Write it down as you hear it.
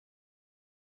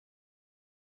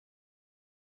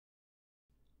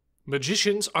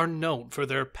Magicians are known for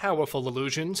their powerful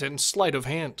illusions and sleight of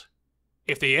hand.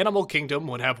 If the animal kingdom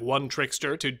would have one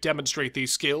trickster to demonstrate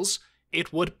these skills,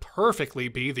 it would perfectly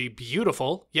be the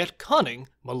beautiful yet cunning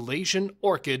Malaysian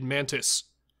orchid mantis.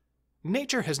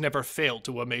 Nature has never failed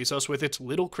to amaze us with its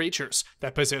little creatures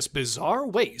that possess bizarre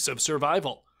ways of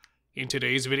survival. In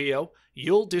today's video,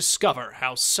 you'll discover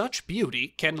how such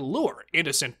beauty can lure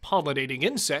innocent pollinating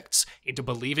insects into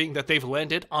believing that they've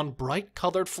landed on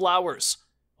bright-colored flowers,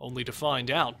 only to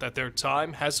find out that their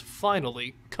time has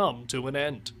finally come to an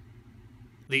end.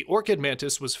 The orchid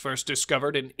mantis was first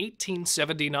discovered in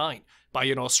 1879 by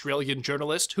an Australian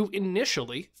journalist who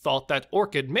initially thought that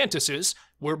orchid mantises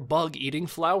were bug-eating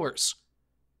flowers.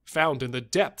 Found in the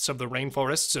depths of the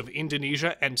rainforests of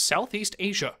Indonesia and Southeast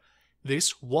Asia,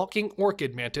 this walking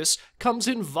orchid mantis comes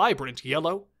in vibrant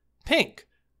yellow, pink,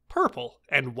 purple,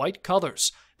 and white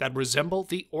colors that resemble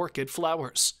the orchid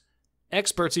flowers.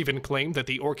 Experts even claim that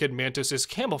the orchid mantis's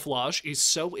camouflage is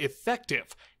so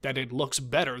effective that it looks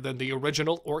better than the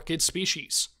original orchid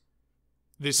species.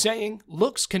 The saying,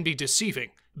 "looks can be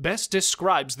deceiving," best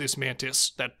describes this mantis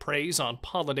that preys on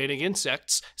pollinating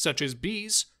insects such as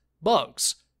bees,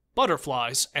 bugs,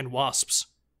 butterflies, and wasps.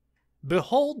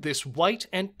 Behold this white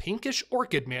and pinkish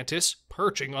orchid mantis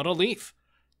perching on a leaf.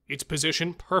 Its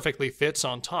position perfectly fits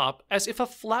on top as if a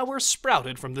flower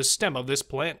sprouted from the stem of this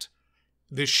plant.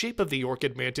 The shape of the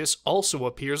orchid mantis also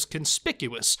appears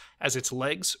conspicuous as its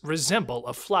legs resemble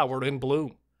a flower in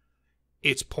bloom.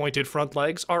 Its pointed front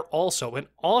legs are also an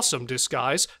awesome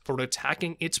disguise for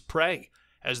attacking its prey,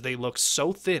 as they look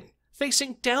so thin,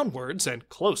 facing downwards and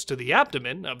close to the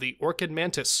abdomen of the orchid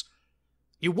mantis.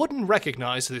 You wouldn't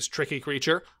recognize this tricky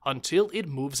creature until it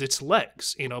moves its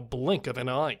legs in a blink of an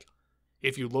eye.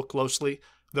 If you look closely,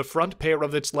 the front pair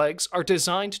of its legs are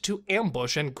designed to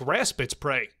ambush and grasp its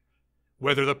prey.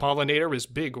 Whether the pollinator is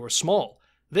big or small,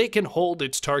 they can hold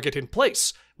its target in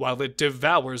place while it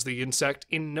devours the insect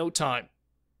in no time.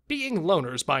 Being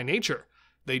loners by nature,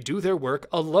 they do their work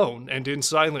alone and in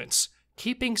silence,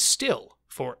 keeping still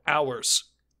for hours.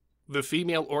 The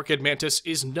female orchid mantis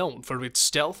is known for its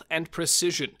stealth and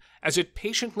precision as it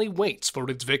patiently waits for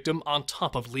its victim on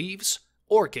top of leaves,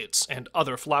 orchids, and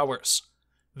other flowers.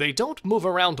 They don't move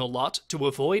around a lot to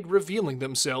avoid revealing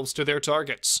themselves to their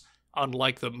targets,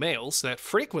 unlike the males that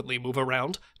frequently move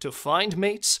around to find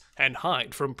mates and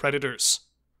hide from predators.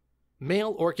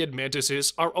 Male orchid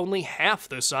mantises are only half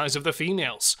the size of the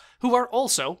females, who are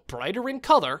also brighter in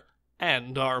color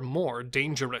and are more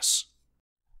dangerous.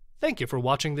 Thank you for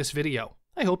watching this video.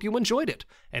 I hope you enjoyed it,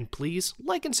 and please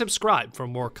like and subscribe for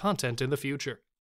more content in the future.